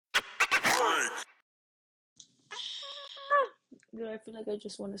Dude, I feel like I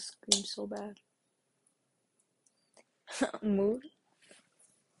just want to scream so bad. Mood?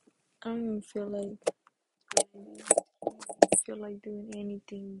 I don't even feel like doing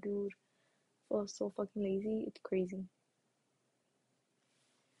anything, dude. I feel so fucking lazy. It's crazy.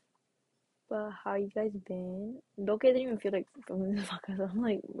 But how you guys been? Look, I didn't even feel like filming the podcast. I'm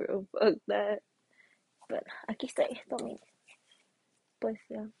like, bro, fuck that. But aquí estoy, también. Pues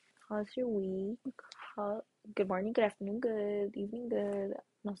yeah. How's your week? How? Good morning, good afternoon, good evening, good.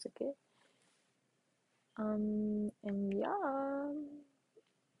 No sé qué. And yeah.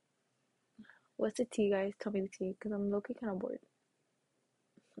 What's the tea, guys? Tell me the tea, cause I'm low-key kind of bored.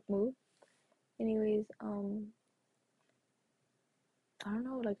 Move. Anyways, I don't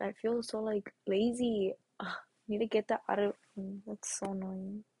know. Like I feel so like lazy. Ugh, need to get that out of me. That's so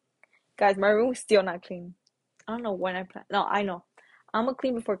annoying. Guys, my room is still not clean. I don't know when I plan. No, I know. I'm gonna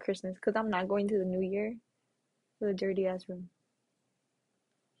clean before Christmas because I'm not going to the New Year with a dirty ass room.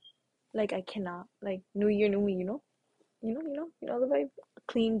 Like I cannot. Like New Year, new me. You know the vibe.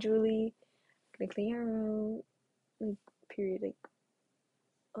 Clean Julie. Gonna clean her room. Like period. Like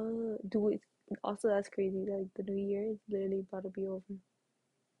do it. Also, that's crazy. Like the New Year is literally about to be over.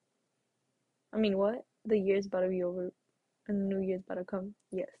 I mean, what? The year's about to be over, and the New Year's about to come.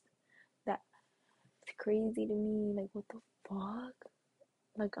 Yes, that it's crazy to me. Like what the fuck?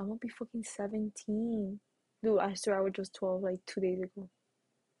 Like I'm gonna be fucking 17. Dude, I swear I was just 12 like 2 days ago.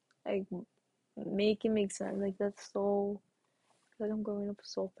 Like make it make sense. Like that's so like I'm growing up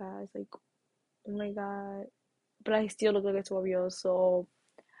so fast. Like oh my god. But I still look like a 12-year-old. So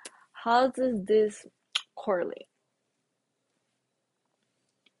how does this correlate?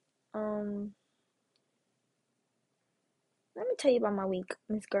 Um, Let me tell you about my week,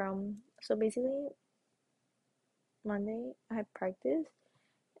 Miss Girl. So basically, Monday I had practice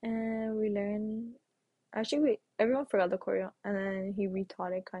and we learned. Actually, everyone forgot the choreo, and then he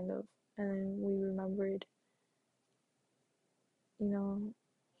retaught it kind of, and then we remembered. You know,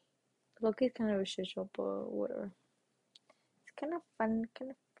 Loki's kind of a shit show, but whatever. It's kind of fun,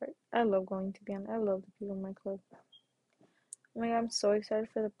 kind of fun. I love going to be honest. I love the people in my club. Oh my god, I'm so excited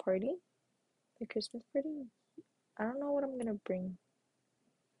for the party, the Christmas party. I don't know what I'm gonna bring.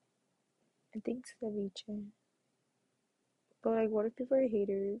 I think ceviche, but like, what if people are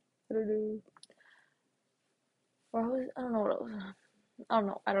haters? I don't know. Or I don't know what else.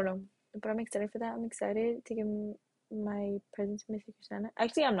 I don't know. But I'm excited for that. I'm excited to give my presents to my Secret Santa.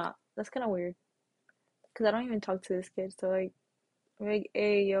 Actually, I'm not. That's kind of weird. Because I don't even talk to this kid. So, like,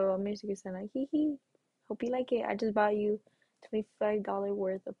 hey, yo, I'm your Secret Santa. Hee hee. Hope you like it. I just bought you $25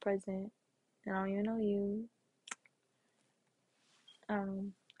 worth of present. And I don't even know you. I don't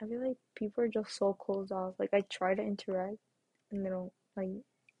know. I feel like people are just so closed off. Like, I try to interact. And they don't, like,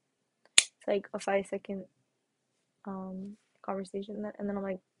 it's like a 5 second conversation. And then I'm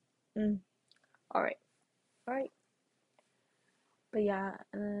like, all right. All right. But yeah,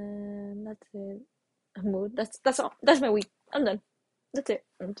 and that's it. Mood. That's all. That's my week. I'm done. That's it.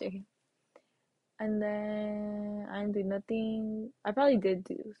 I'm joking. And then I didn't do nothing. I probably did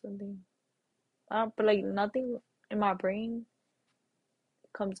do something. But like nothing in my brain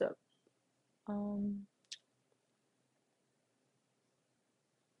comes up. Um,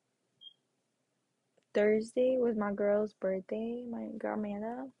 Thursday was my girl's birthday. My girl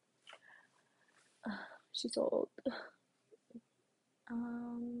Amanda. She's so old.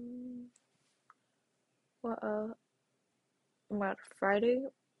 Um, what? Oh my god, Friday.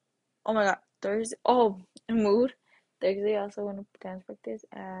 Oh my god, Thursday. Oh, mood. Thursday I also went to dance practice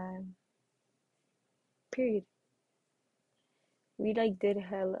and period. We like did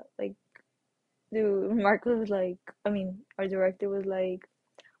hella like dude. Marco was like, I mean, our director was like,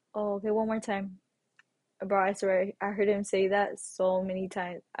 oh, okay, one more time. Bro, I swear, I heard him say that so many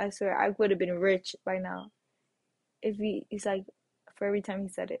times. I swear, I would have been rich by now if he's like, for every time he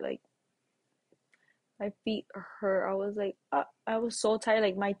said it, like my feet hurt. I was like, I was so tired.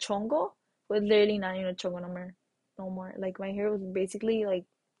 Like my chongo was literally not even a chongo no more, no more. Like my hair was basically like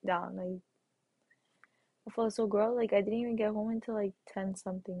down. Like I felt so gross. Like I didn't even get home until like 10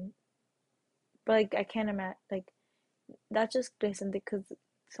 something. But like I can't imagine. Like that just glisten because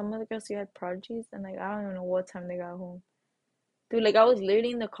some of the girls you had prodigies and like I don't even know what time they got home. Dude, like I was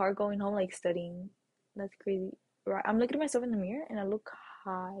literally in the car going home like studying. That's crazy. Right, I'm looking at myself in the mirror and I look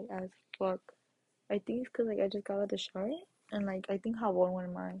high as fuck. I think it's because like I just got out of the shower and like I think how old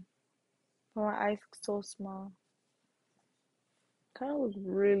am I? But my eyes look so small. Kind of look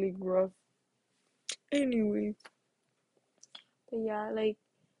really rough. Anyway, but yeah, like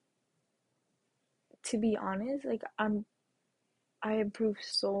to be honest, like I improved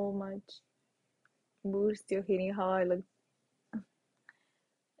so much. Mood still hating how I looked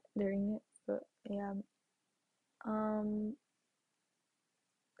during it. But yeah. Um.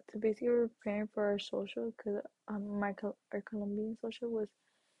 So basically, we're preparing for our social because our Colombian social was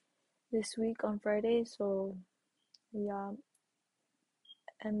this week on Friday. So yeah,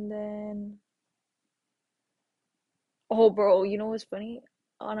 and then oh, bro, you know what's funny?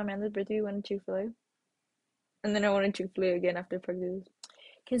 On Amanda's birthday, we went to Chick-fil-A, and then I went to Chick-fil-A again after practice.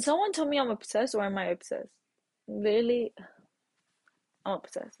 Can someone tell me I'm obsessed or am I obsessed? Literally, I'm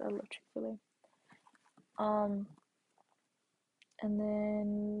obsessed. I love Chick-fil-A. And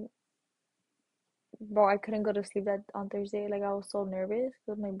then, bro, I couldn't go to sleep that on Thursday. Like, I was so nervous.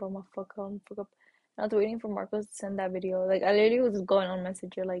 I was like, bro, my fuck up, fuck up. And I was waiting for Marcos to send that video. Like, I literally was going on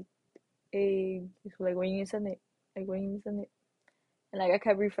Messenger, like, hey, like, when you send it? Like, when you send it? And, like, I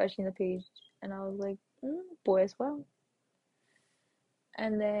kept refreshing the page. And I was like, boy, as well.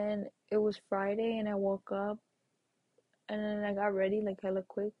 And then it was Friday, and I woke up, and then I got ready, like, hella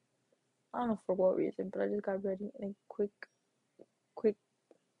quick. I don't know for what reason, but I just got ready, like, quick,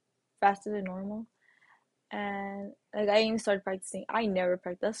 faster than normal. And like I even started practicing. I never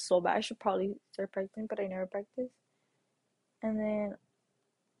practice. That's so bad. I should probably start practicing, but I never practice. And then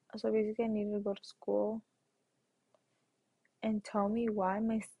so basically I needed to go to school and tell me why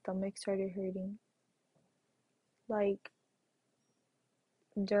my stomach started hurting. Like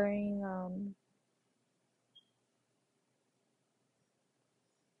during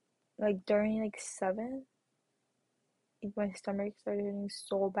during 7, like, my stomach started hurting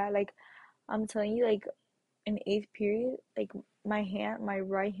so bad. Like I'm telling you, like in eighth period, like my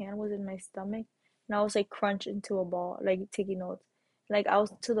right hand was in my stomach, and I was like crunched into a ball, like taking notes. Like I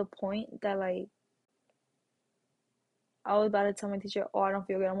was to the point that like I was about to tell my teacher, "Oh, I don't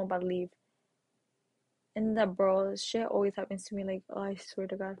feel good. I'm about to leave." And that bro, shit always happens to me. Like, oh, I swear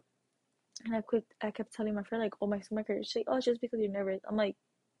to God. And I kept telling my friend, like, "Oh, my stomach hurts." She's like, "Oh, it's just because you're nervous." I'm like,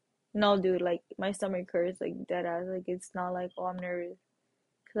 "No, dude. Like, my stomach hurts. Like, dead ass. Like, it's not like, oh, I'm nervous.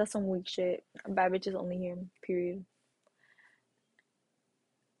 Cause that's some weak shit. Bad bitches only here. Period."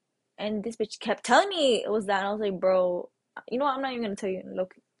 And this bitch kept telling me it was that. And I was like, "Bro, you know what? I'm not even gonna tell you."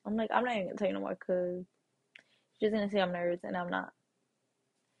 Look, I'm like, I'm not even gonna tell you no more, cause she's just gonna say I'm nervous, and I'm not.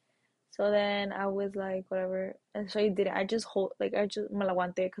 So then I was like, whatever. And so I did it. I just I just me la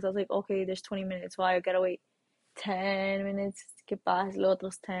aguanté because I was like, okay, there's 20 minutes. So I gotta wait 10 minutes. Que pase, los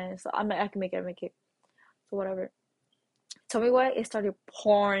otros 10. So I'm like, I can make it, I make it. So whatever. Tell me what? It started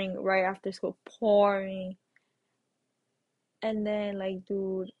pouring right after school. Pouring. And then, like,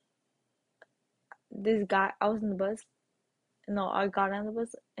 dude, this guy, I was in the bus. No, I got on the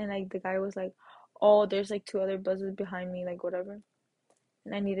bus. And, like, the guy was like, oh, there's, like, 2 other buses behind me. Like, whatever.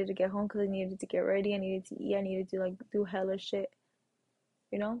 And I needed to get home because I needed to get ready. I needed to eat. I needed to, like, do hella shit.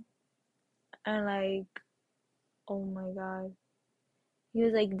 You know? And like, oh my god, he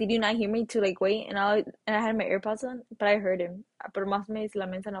was like, "Did you not hear me to like wait?" And I had my AirPods on, but I heard him. Pero más me dice la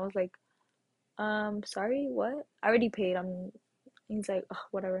mensa, and I was like, sorry, what? I already paid. He's like, ugh,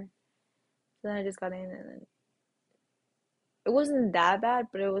 whatever. So then I just got in, and then it wasn't that bad,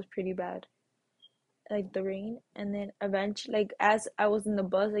 but it was pretty bad, like the rain. And then eventually, like as I was in the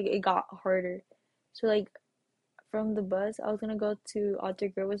bus, like it got harder. So like from the bus, I was gonna go to Alter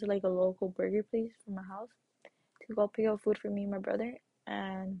Grill, which is like a local burger place from my house, to go pick up food for me and my brother.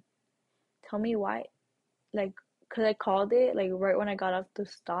 And tell me why, like, cause I called it like right when I got off the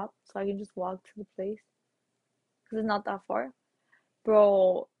stop, so I can just walk to the place, cause it's not that far.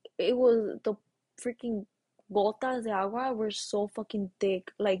 Bro, it was the freaking gotas de agua were so fucking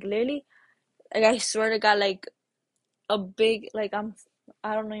thick. Like literally, like I swear to God, like a big like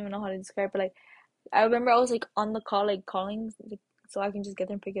I don't even know how to describe, but like I remember I was like on the call, like calling, like, so I can just get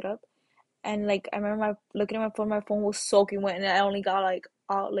there and pick it up. And like I remember looking at my phone was soaking wet, and I only got like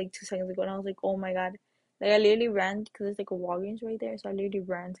out like 2 seconds ago, and I was like, oh my god, like I literally ran because there's like a Walgreens right there, so I literally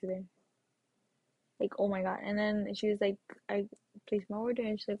ran to there, like oh my god. And then she was like, I placed my order,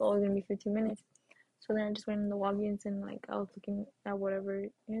 and she's like, oh, it's gonna be 15 minutes. So then I just went in the Walgreens, and like I was looking at whatever,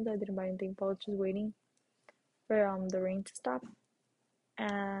 even though I didn't buy anything, but I was just waiting for the rain to stop,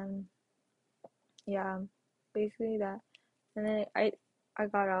 and yeah, basically that. And then I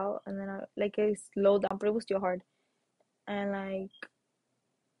got out, and then I slowed down, but it was still hard. And like,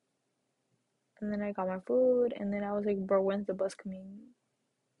 and then I got my food, and then I was like, bro, when's the bus coming?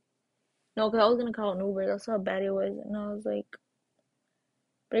 No, because I was gonna call an Uber. That's how bad it was. And I was like,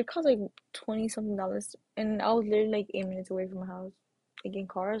 but it cost like 20 something dollars. And I was literally like 8 minutes away from my house, like in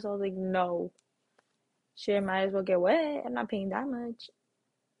cars. I was like, no, shit, I might as well get wet. I'm not paying that much.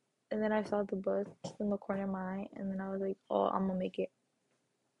 And then I saw the bus in the corner of my eye, and then I was like, oh, I'm gonna make it.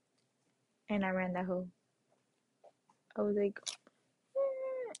 and I ran that hoe. I was like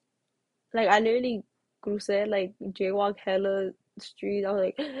I literally crucé, like jaywalk hella streets. I was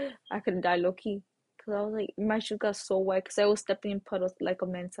like, I could die low key. Cause I was like, my shoes got so wet. Cause I was stepping in puddles like a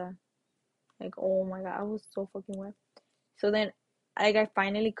mensa. Like, oh my god, I was so fucking wet. So then, I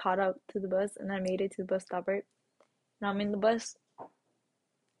finally caught up to the bus and I made it to the bus stop, right? And I'm in the bus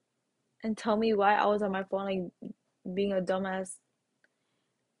and tell me why I was on my phone, like being a dumbass,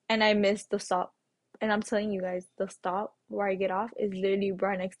 and I missed the stop. And I'm telling you guys, the stop where I get off is literally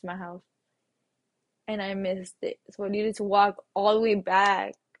right next to my house. And I missed it. So I needed to walk all the way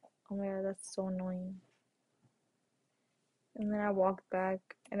back. Oh my god, that's so annoying. And then I walked back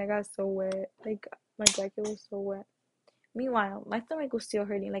and I got so wet. Like my jacket was so wet. Meanwhile, my stomach was still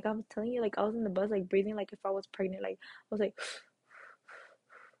hurting. Like I was telling you, like I was in the bus, like breathing like if I was pregnant. Like I was like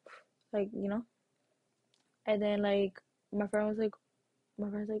And then my friend was like,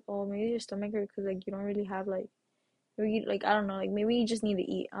 oh, maybe your stomach hurt because like you don't really have like maybe like I don't know, like maybe you just need to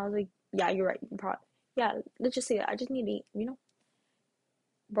eat. I was like, yeah, you're right. Probably. Yeah, let's just say that I just need to eat.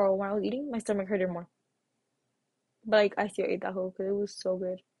 Bro, when I was eating, my stomach hurted more. But like I still ate that whole because it was so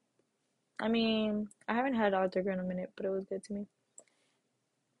good. I mean, I haven't had hot dog in a minute, but it was good to me.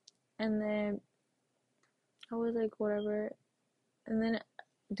 And then I was like, whatever. And then,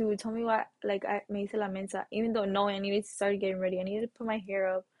 dude, tell me what, like, I me hice la mensa. Even though, no, I needed to start getting ready. I needed to put my hair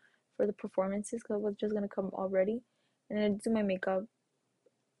up for the performances because I was just gonna come already. And then do my makeup.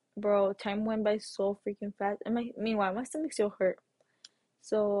 Bro, time went by so freaking fast. And meanwhile, my stomach still hurt.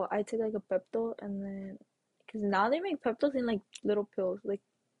 So I took like a Pepto and then, because now they make Peptos in like little pills, like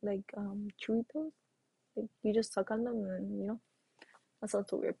chewy pills. Like you just suck on them and that sounds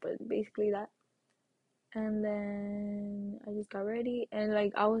so weird, but basically that. And then I just got ready and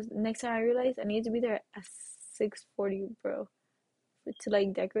like I was next time I realized I needed to be there at 6:40, bro, to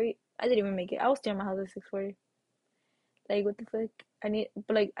like decorate. I didn't even make it. I was still in my house at 6:40. Like what the fuck? I needed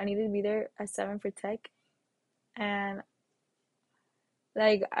to be there at 7 for tech, and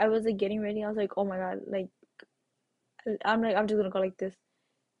like I was like getting ready. I was like, oh my god, like I'm just gonna go like this.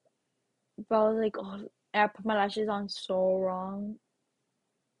 But I was like, oh, I put my lashes on so wrong.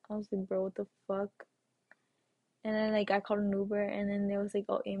 I was like, bro, what the fuck? And then like I called an Uber, and then they was like,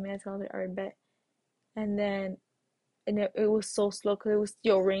 oh, 8 minutes. I was like, alright, bet. And then it was so slow because it was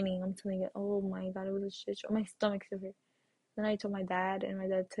still raining. I'm telling you, oh my god, it was a shit show. My stomach still hurt. Then I told my dad, and my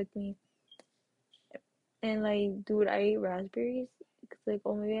dad took me. And like, dude, I ate raspberries because like,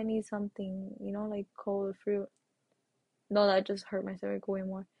 oh, maybe I need something, like cold fruit. No, that just hurt my stomach way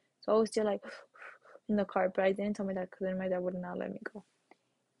more. So I was still like in the car, but I didn't tell my dad because then my dad would not let me go.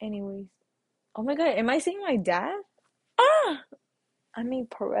 Anyways, oh my god, am I saying my dad? Ah, I mean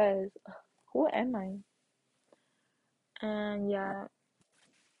Perez. Who am I? And yeah,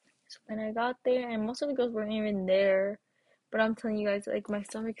 so when I got there, and most of the girls weren't even there, but I'm telling you guys, like my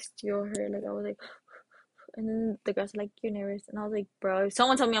stomach still hurt. Like I was like, and then the girls were like, "You're nervous," and I was like, "Bro, if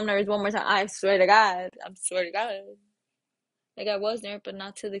someone tell me I'm nervous one more time, I swear to God, I swear to God." Like I was nervous, but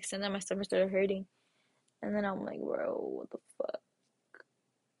not to the extent that my stomach started hurting. And then I'm like, "Bro, what the fuck?"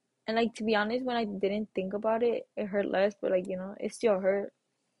 And like to be honest, when I didn't think about it, it hurt less, but like it still hurt.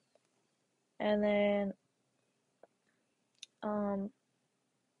 And then um,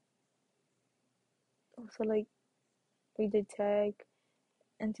 so like we did tag,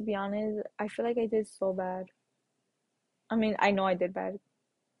 and to be honest, I feel like I did so bad. I mean, I know I did bad.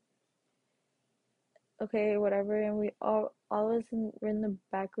 Okay, whatever. And we all of us were in the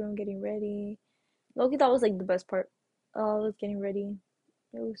back room getting ready. Loki, that was like the best part. All of us getting ready.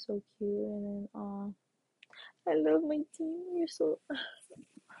 It was so cute. And then, I love my team. I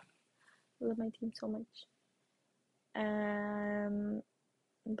love my team so much.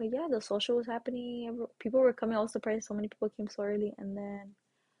 But yeah, the social was happening. People were coming. I was surprised so many people came so early. And then,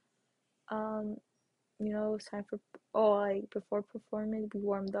 um, it was time for, oh, like before performance, we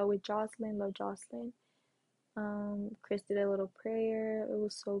warmed up with Jocelyn. Love Jocelyn. Chris did a little prayer. It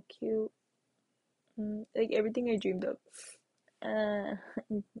was so cute. Like everything I dreamed of. Uh,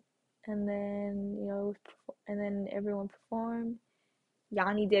 and then and then everyone performed.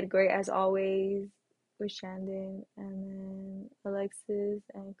 Yanni did great as always with Shandon, and then Alexis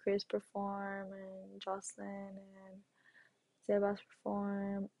and Chris performed, and Jocelyn and Sebas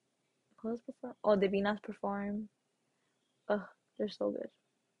performed. Who else performed? Oh, Divinas performed. Ugh, they're so good.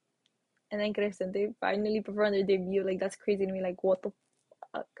 And then Crescente finally performed their debut. Like that's crazy to me. Like what the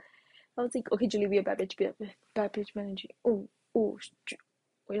fuck? I was like, okay, Julie, be a bad bitch energy. Oh, oh,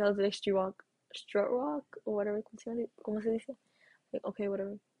 wait, how's the street walk? Strut rock or whatever. ¿Cómo se dice? Like, okay,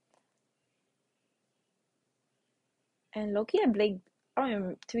 whatever. And Loki and Blake. I don't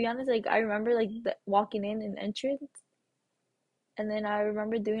even, to be honest, like I remember like walking in an entrance, and then I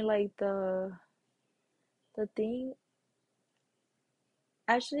remember doing like the thing.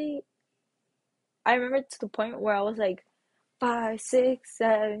 Actually, I remember to the point where I was like 5, 6,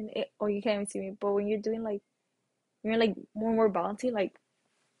 7, 8. Oh, you can't even see me. But when you're doing like you're like more and more balancing, like,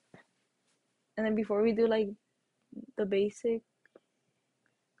 and then before we do like the basic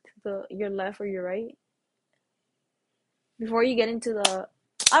to the your left or your right, before you get into the,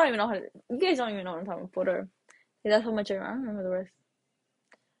 I don't even know how to. You guys don't even know what I'm talking about. Or that's how much I remember. I don't remember the rest.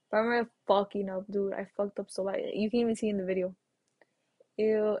 But I remember fucking up, dude. I fucked up so bad. You can even see in the video.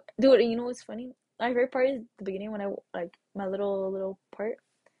 Ew. Dude, and you know what's funny? My favorite part is the beginning when I like my little part.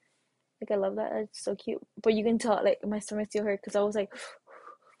 Like I love that. It's so cute. But you can tell like my stomach still hurt because I was like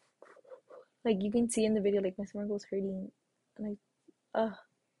you can see in the video like my stomach was hurting. Like uh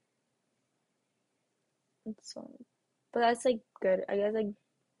it's so, but that's like good. I guess like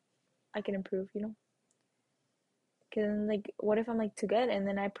I can improve, you know? Cause like what if I'm like too good and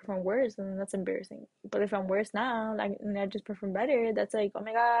then I perform worse and then that's embarrassing. But if I'm worse now, like and I just perform better, that's like, oh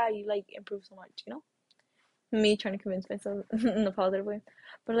my god, you like improve so much, you know? Me trying to convince myself in a positive way.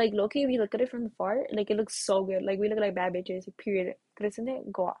 But like Loki, if you look at it from the far, like it looks so good. Like we look like bad bitches, like, period.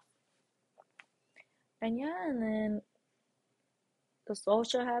 Crescent go off. And yeah, and then the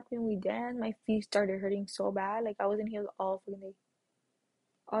social happened, we danced, my feet started hurting so bad. Like I was in heels all fucking day.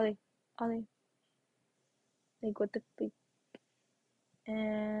 All day. All day. Like what the like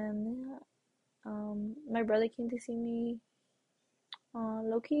and yeah, my brother came to see me.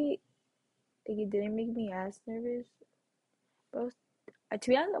 Loki, like it didn't make me as nervous. But to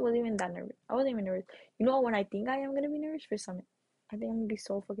be honest, I wasn't even that nervous. I wasn't even nervous. You know when I think I am gonna be nervous for Summit? I think I'm gonna be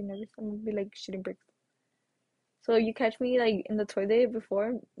so fucking nervous. I'm gonna be like shitting bricks. So you catch me like in the toilet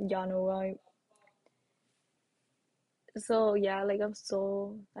before, y'all know why. So yeah, like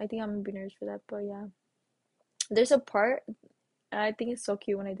I think I'm gonna be nervous for that. But yeah, there's a part, and I think it's so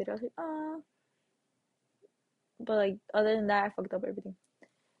cute when I did it. I was like, ah. But like other than that, I fucked up everything.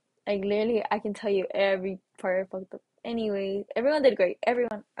 Like literally, I can tell you every part I fucked up. Anyway, everyone did great.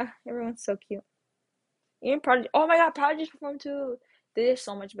 Everyone's so cute. Even Prodigy. Oh my god, Prodigy performed too. They did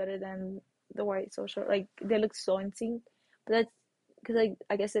so much better than the white social. Like they look so in sync. But that's because like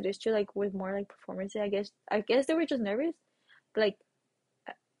I guess it is true. Like with more like performance, I guess they were just nervous. But like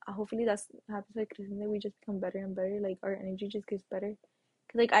hopefully that's happens like recently. We just become better and better. Like our energy just gets better.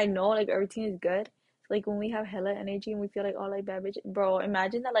 Cause like I know like everything is good. So, like when we have hella energy and we feel like all like bad bitch, bro.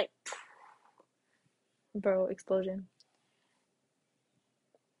 Imagine that like, bro, explosion.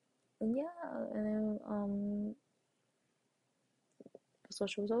 And yeah, and then the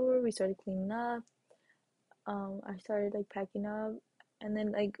social was over. We started cleaning up. I started like packing up, and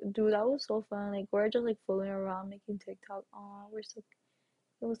then like, dude, that was so fun. Like we're just like fooling around, making TikTok. Oh, it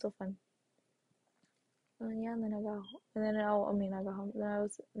was so fun. And yeah, and then I got, and then I mean, I got home. Then I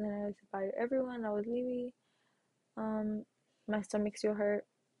said bye to everyone. I was leaving. Um, my stomach still hurt,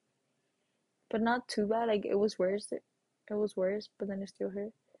 but not too bad. Like it was worse. It was worse, but then it still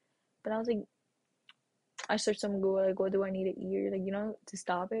hurt. But I was like, I searched some Google, like, what do I need to eat, or, like, to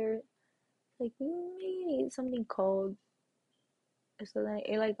stop it. Like, maybe eat something cold. So then I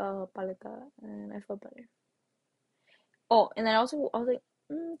ate like a paleta, and I felt better. Oh, and then also I was like,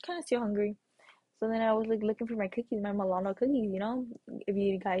 kind of still hungry. So then I was like looking for my cookies, my Milano cookies. If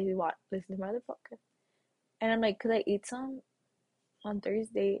you guys watch, listen to my other podcast, and I'm like, cause I ate some on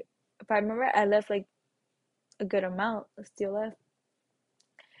Thursday. If I remember, I left like a good amount still left.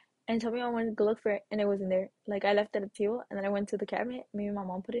 And told me I wanted to go look for it, and it wasn't there. Like I left it at the table, and then I went to the cabinet. Maybe my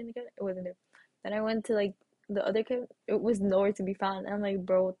mom put it in the cabinet. It wasn't there. Then I went to like the other cabinet. It was nowhere to be found. And I'm like,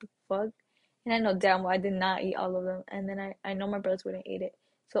 bro, what the fuck? And I know damn well I did not eat all of them. And then I know my brothers wouldn't eat it.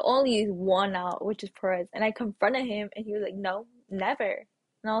 So only one out, which is Perez. And I confronted him, and he was like, no, never.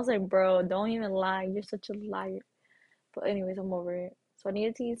 And I was like, bro, don't even lie. You're such a liar. But anyways, I'm over it. So I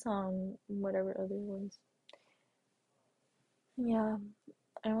needed to eat some whatever other ones. Yeah,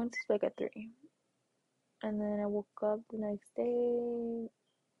 I went to sleep at 3. And then I woke up the next day,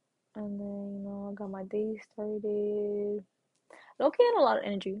 and then I got my day started. Loki had a lot of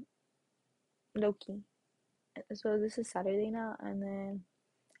energy. Loki. So this is Saturday now, and then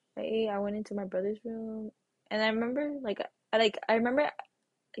I went into my brother's room, and I remember I remember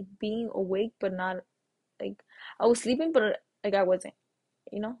like being awake but not like I was sleeping but like I wasn't,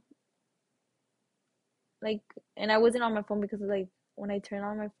 you know, like, and I wasn't on my phone because like when I turned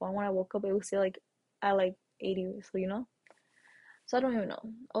on my phone when I woke up it was still like at like 80, so so I don't even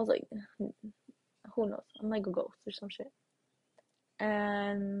know. I was like, who knows? I'm like a ghost or some shit.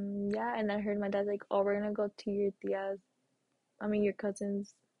 And yeah, and I heard my dad like, oh, we're gonna go to your tia's I mean, your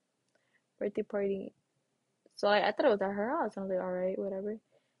cousin's birthday party. So I thought it was at her house. And I was like, all right, whatever.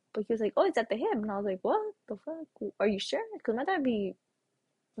 But he was like, oh, it's at the hip. And I was like, what the fuck? Are you sure? Because my dad be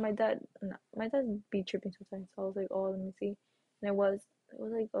tripping sometimes. So I was like, oh, let me see. And it was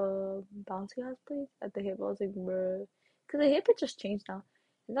like a bouncy house place at the hip. I was like, bruh. Because the hip, it just changed now.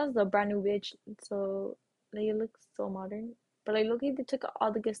 And that was a brand new bitch. So, like, it looks so modern. But, like, look, they took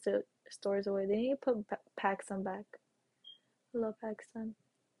all the gift stores away. They need to put Pakistan back. I love Pakistan.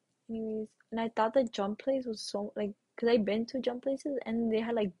 Anyways, and I thought the jump place was so, like, because I've been to jump places and they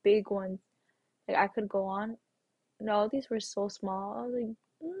had, like, big ones. Like, I could go on. No, these were so small. I was like,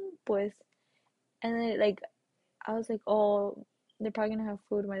 pues. And then, like, I was like, oh, they're probably gonna have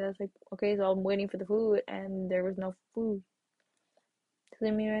food. My dad's like, okay, so I'm waiting for the food, and there was no food. So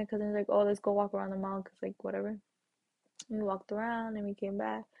then me and my cousin was like, oh, let's go walk around the mall, cause like whatever. And we walked around, and we came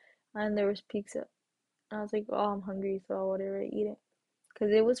back, and there was pizza. And I was like, oh, I'm hungry, so whatever, eat it, cause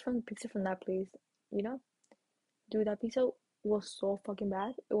it was from pizza from that place, you know. Dude, that pizza was so fucking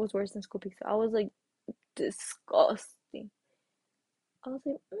bad. It was worse than school pizza. I was like disgusting. I was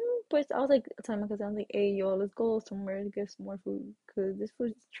like, but I was like telling my cousin, I was like, hey, yo, let's go somewhere to get some more food, cause this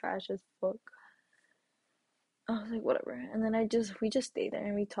food is trash as fuck. I was like, whatever. And then we just stayed there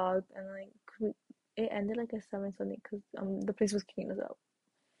and we talked and like it ended like at 7 something because the place was kicking us out.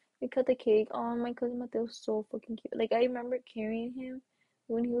 We cut the cake. Oh, my cousin Mateo was so fucking cute. Like I remember carrying him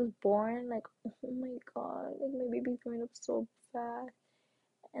when he was born. Like oh my god, like my baby's growing up so fast.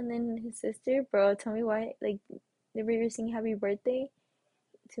 And then his sister, bro, tell me why. Like they were singing happy birthday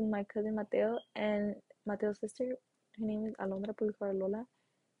to my cousin Mateo and Mateo's sister. Her name is Alondra Pulcar Lola.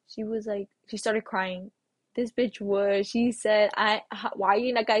 She was like, she started crying. This bitch was. She said, why are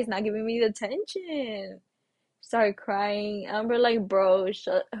you guys not giving me the attention? Started crying. And we're like, bro,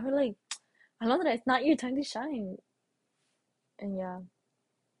 shut. We're like, Alondra, it's not your time to shine. And yeah,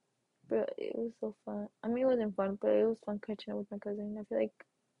 but it was so fun. I mean, it wasn't fun, but it was fun catching up with my cousin. I feel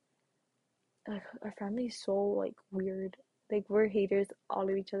like our family is so like weird. Like we're haters all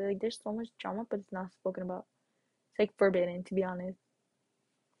of each other. Like there's so much drama, but it's not spoken about. It's like forbidden, to be honest.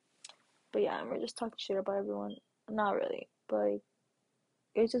 But yeah, and we're just talking shit about everyone. Not really, but like,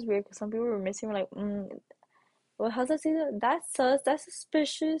 it's just weird because some people were missing. We're like, well, how's that see that? That's sus. That's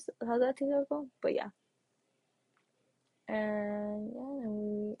suspicious. How's that see that go? But yeah, and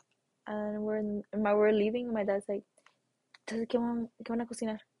yeah, and we're leaving. And my dad's like, entonces qué van a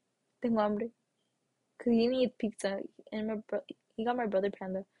cocinar? Tengo hambre. Cause he needs pizza, and he got my brother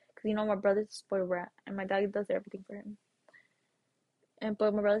panda. Cause my brother's a spoiled brat, and my dad does everything for him. And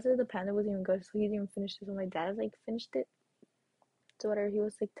but my brother said the panda wasn't even good, so he didn't even finish it. So my dad like finished it. So whatever, he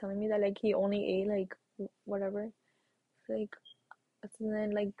was like telling me that like he only ate like whatever, like and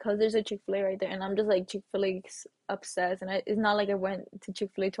then like cause there's a Chick-fil-A right there, and I'm just like Chick-fil-A obsessed, and it's not like I went to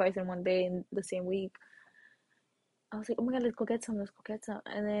Chick-fil-A twice in one day in the same week. I was like, oh my god, let's go get some, let's go get some,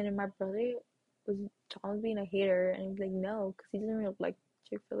 and then my brother was John was being a hater, and he's like, no, cause he doesn't really like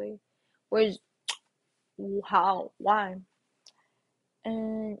Chick-fil-A, whereas how why,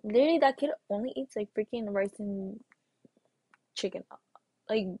 and literally that kid only eats like freaking rice and chicken,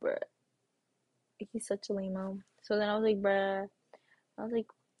 like bruh, he's such a lame. So then I was like, bruh, I was like,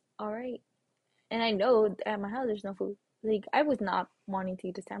 all right. And I know at my house there's no food. Like, I was not wanting to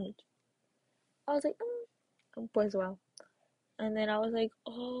eat a sandwich. I was like, pues well. And then I was like,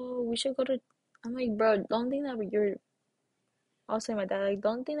 oh, we should go to. I'm like, bro, don't think that you're. I was saying my dad, like,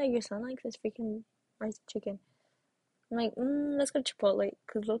 don't think that your son likes this freaking rice and chicken. I'm like, let's go to Chipotle.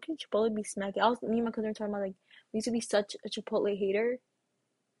 Because local Chipotle be smacking. Me and my cousin were talking about, like, we used to be such a Chipotle hater.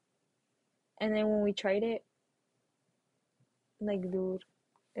 And then when we tried it, like, dude,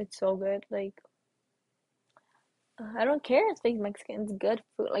 it's so good. Like, I don't care. It's like Mexican. It's good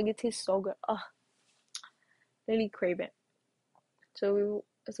food. Like it tastes so good. Ugh, really crave it. So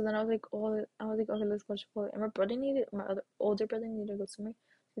then I was like, okay, let's go to Chipotle. And my other older brother needed to go somewhere.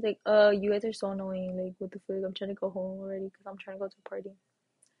 He's like, you guys are so annoying. Like with the food, I'm trying to go home already because I'm trying to go to a party. I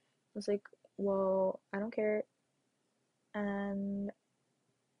was like, well, I don't care. And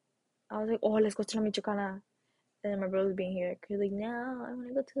I was like, oh, let's go to La Michoacana. And then my brother was being here. Cause like, no, I want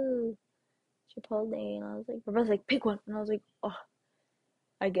to go to Chipotle. And I was like, my brother's like, pick one. And I was like, oh,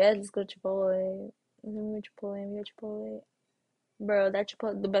 I guess let's go to Chipotle. And then we went to Chipotle and we got Chipotle. Bro, that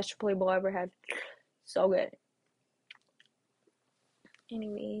Chipotle, the best Chipotle bowl I ever had. So good.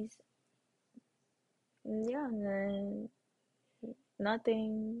 Anyways, yeah, and then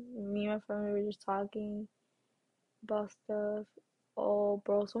nothing. Me and my family were just talking about stuff. Oh,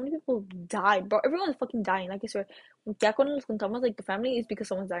 bro, so many people died, bro. Everyone's fucking dying. Like I swear, ya cuando nos contamos like the family is because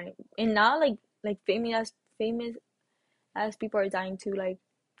someone's dying, and not like famous as people are dying to like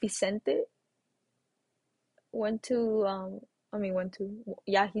Vicente went to I mean went to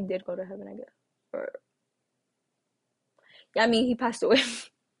yeah, he did go to heaven, I guess. Or yeah, I mean he passed away.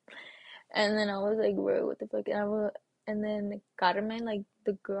 And then I was like, bro, what the fuck? And then Carmen, like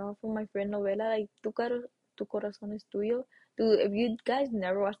the girl from my friend novela, like tu corazón es tuyo. Dude, if you guys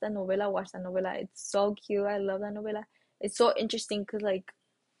never watched that novela, watch that novela. It's so cute. I love that novela. It's so interesting because like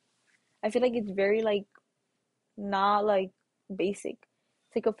I feel like it's very like not like basic.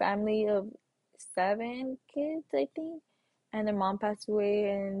 It's like a family of 7 kids, I think, and their mom passed away,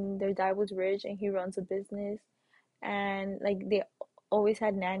 and their dad was rich, and he runs a business, and like they always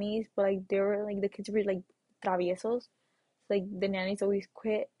had nannies, but like they were like the kids were like traviesos, like the nannies always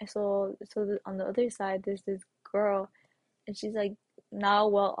quit. On the other side, there's this girl, and she's like now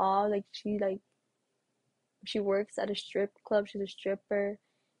well off, like she works at a strip club. She's a stripper,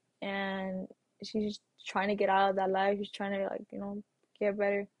 and she's trying to get out of that life. She's trying to like get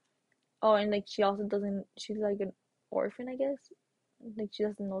better. Oh, and like she also doesn't. She's like an orphan, I guess. Like she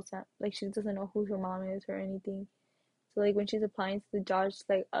doesn't know like she doesn't know who her mom is or anything. So like when she's applying to the job, she's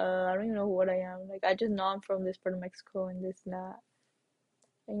like, I don't even know what I am. Like I just know I'm from this part of Mexico and this and that.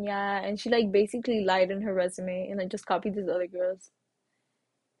 And yeah, and she like basically lied in her resume and like just copied these other girls.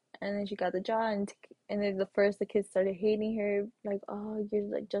 And then she got the job, and then the kids started hating her, like, oh, you're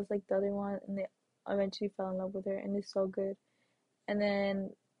like just like the other one, and they eventually fell in love with her, and it's so good. And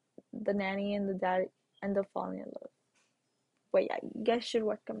then the nanny and the dad end up falling in love. But yeah, you guys should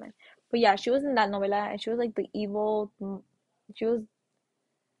recommend. But yeah, she was in that novela, and she was like the evil. She was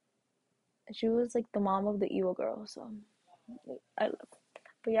she was like the mom of the evil girl. So I love.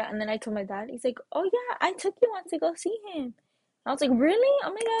 But yeah, and then I told my dad. He's like, "Oh yeah, I took you once to go see him." I was like, "Really?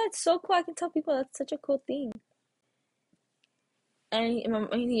 Oh my god, it's so cool! I can tell people that's such a cool thing." And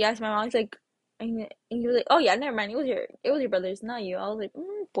he asked my mom. He's like, and he was like, "Oh yeah, never mind. It was your brothers, not you." I was like,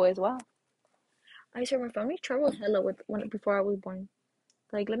 "Boys, wow." I said my family traveled hella with when before I was born.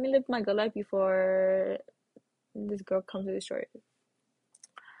 Like, let me live my good life before this girl comes to destroy it.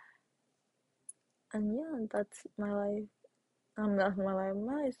 And yeah, that's my life. That's my life.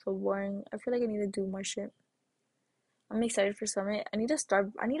 My life is so boring. I feel like I need to do more shit. I'm excited for Summit. I need to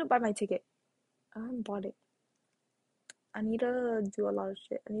start. I need to buy my ticket. I haven't bought it. I need to do a lot of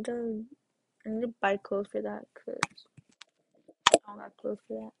shit. I need to buy clothes for that because I don't got clothes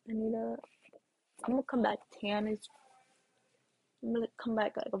for that. I'm gonna come back tan. I'm gonna come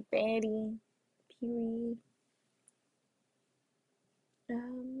back like a baddie. Period.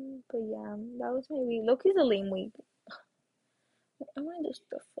 But yeah, that was my week. Loki's a lame week. I want to do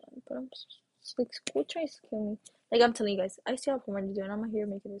stuff fun, but like school tries to kill me. Like I'm telling you guys, I still have homework to do, and I'm here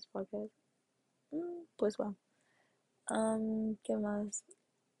making this podcast. Pues well. ¿Qué más?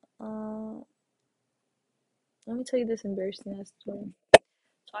 Let me tell you this embarrassing ass story.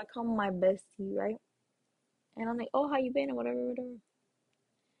 So I call my bestie, right? And I'm like, oh, how you been? Or whatever, whatever.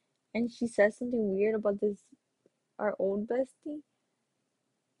 And she says something weird about our old bestie. She's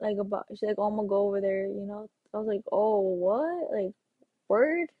like, oh, I'm gonna go over there, you know? I was like, oh, what? Like,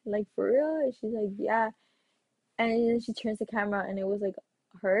 word? Like, for real? And she's like, yeah. And then she turns the camera, and it was like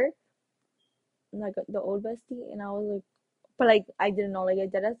her, like the old bestie. And I was like, but like, I didn't know. Like, I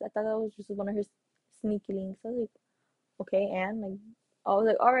thought that was just one of her sneaky links. I was like, okay, and like, I was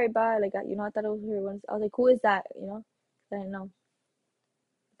like, all right, bye. Like, I thought it was her once. I was like, who is that? I didn't know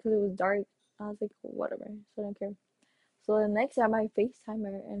because it was dark. I was like, whatever. So I don't care. So the next time I FaceTime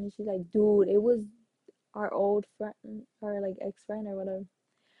her, and she's like, dude, it was our old friend, or like ex-friend or whatever.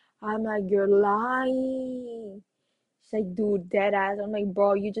 I'm like, you're lying. She's like, dude, dead ass. I'm like,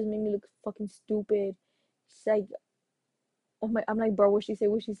 bro, you just made me look fucking stupid. She's like, oh my, I'm like, bro, what she say?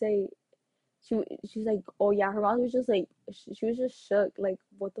 What she say? She she's like, oh yeah, her mom was just like, she was just shook. Like,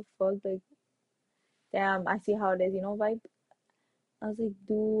 what the fuck? Like, damn, I see how it is, vibe. I was like,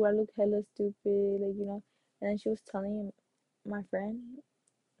 dude, I look hella stupid, like. And then she was telling my friend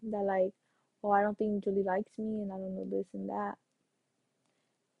that like, oh, I don't think Julie likes me, and I don't know this and that.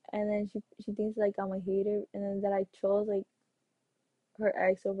 And then she thinks like I'm a hater, and then that I chose like her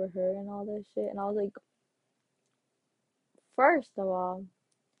ex over her and all this shit. And I was like, first of all,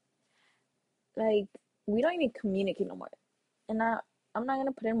 like we don't even communicate no more, and I'm not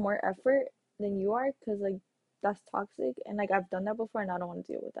gonna put in more effort than you are, because like that's toxic, and like I've done that before, and I don't want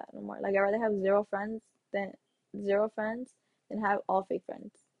to deal with that no more. Like I'd rather have than zero friends than have all fake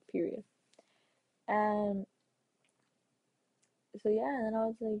friends. Period. And so yeah, and then I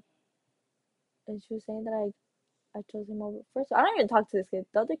was like, and she was saying that I chose him over. First, I don't even talk to this kid.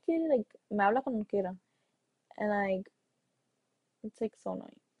 The other kid like me habla cuando quiera, and like it's like so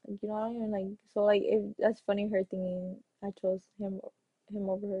annoying. Like I don't even like. So like if that's funny her thinking I chose him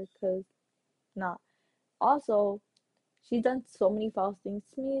over her because nah. Also, she's done so many false things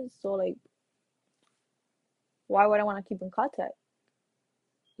to me. So like, why would I want to keep in contact?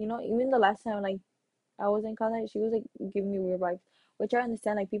 You know, even the last time like I was in contact, she was like giving me weird vibes, which I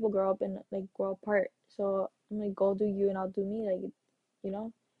understand. Like people grow up and like grow apart. So I'm like, go do you and I'll do me. Like, you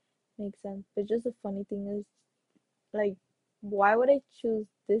know, makes sense. But just the funny thing is, like, why would I choose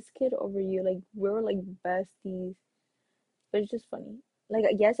this kid over you? Like, we were like besties. But it's just funny. Like,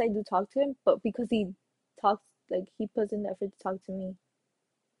 yes, I do talk to him, but because he talks, like, he puts in the effort to talk to me.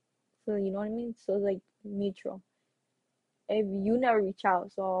 So, you know what I mean? So, it's like, mutual. If you never reach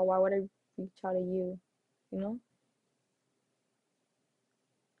out, so why would I reach out to you? You know?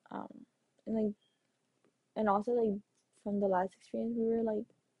 Um, and like, and also, like, from the last experience, we were like,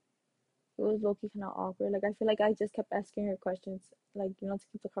 it was low key kind of awkward. Like, I feel like I just kept asking her questions, like, you know, to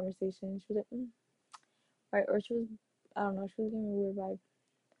keep the conversation. She was like, right, or she was, I don't know, she was giving me a weird vibe.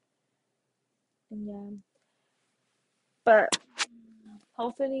 And yeah, but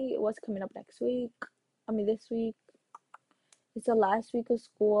hopefully, what's coming up next week? I mean, this week. It's the last week of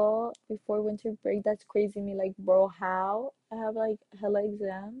school before winter break. That's crazy to me. Like, bro, how? I have like hella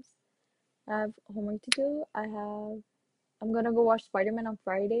exams. I have homework to do. I'm gonna go watch Spider-Man on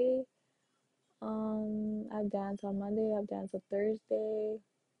Friday. I have dance on Monday. I have dance on Thursday.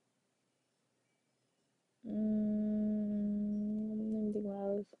 Let me think what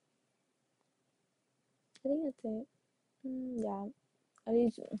else. I think that's it. Yeah. At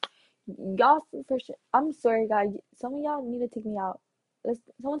least y'all for sure. I'm sorry, guys. Some of y'all need to take me out.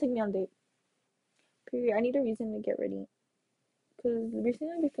 Someone take me on a date. Period. I need a reason to get ready. Cause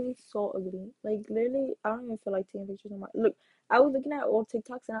recently I've been feeling so ugly. Like literally, I don't even feel like taking pictures anymore. Look, I was looking at old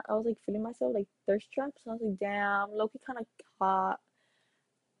TikToks and I was like feeling myself like thirst traps. And I was like, damn, Loki kind of hot.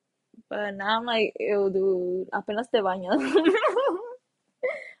 But now I'm like, ew, dude. Apenas te bañas.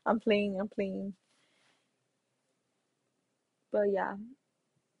 I'm playing. I'm playing. But yeah.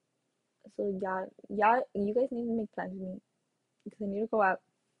 So yeah, yeah. You guys need to make plans with me because I need to go out.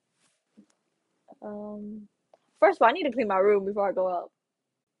 Um, First of all, I need to clean my room before I go out.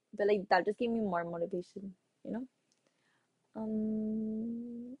 But like that just gave me more motivation. You know.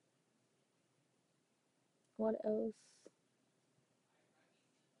 Um, what else?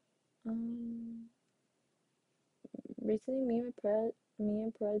 Um, Recently, me and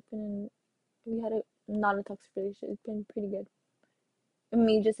Perez been we had a not a toxic relationship. It's been pretty good. And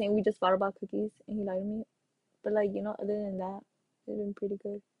me just saying we just fought about cookies and he lied to me. But like you know, other than that, it's been pretty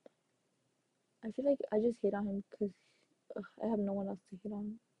good. I feel like I just hate on him because I have no one else to hate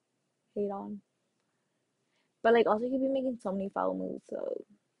on. Hate on. But like also he be making so many foul moves. So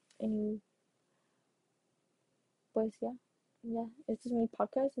anyway, pues yeah, yeah. It's just me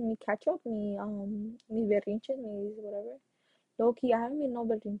podcast, me catch up, me berrinches, me whatever. Low key, I haven't made no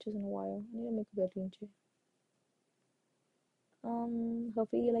berrinches in a while. I need to make a berrinche.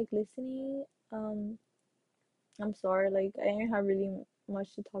 Hopefully you like listening. I'm sorry, like I didn't have really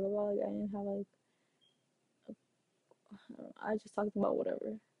much to talk about. Like I didn't have like I just talked about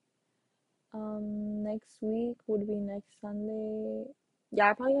whatever. Next week would be next Sunday.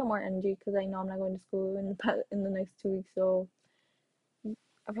 Yeah, I probably have more energy because I know I'm not going to school in the next 2 weeks, so I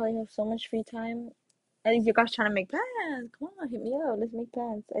probably have so much free time. I think you guys trying to make plans. Come on, hit me up. Let's make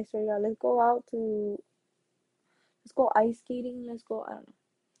plans. I swear to God, let's go ice skating. Let's go. I don't know.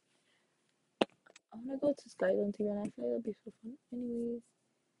 I wanna go to Skydome to be honest. I feel like that'd be so fun. Anyways,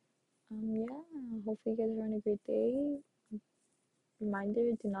 yeah. Hopefully you guys are having a great day. Reminder: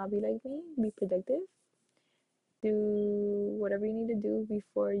 do not be like me. Be productive. Do whatever you need to do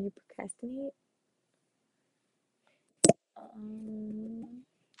before you procrastinate. Um,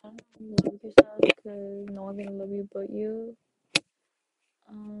 Love yourself because no one's gonna love you but you.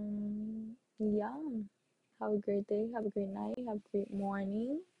 Yeah. Have a great day. Have a great night. Have a great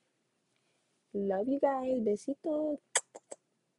morning. Love you guys. Besitos.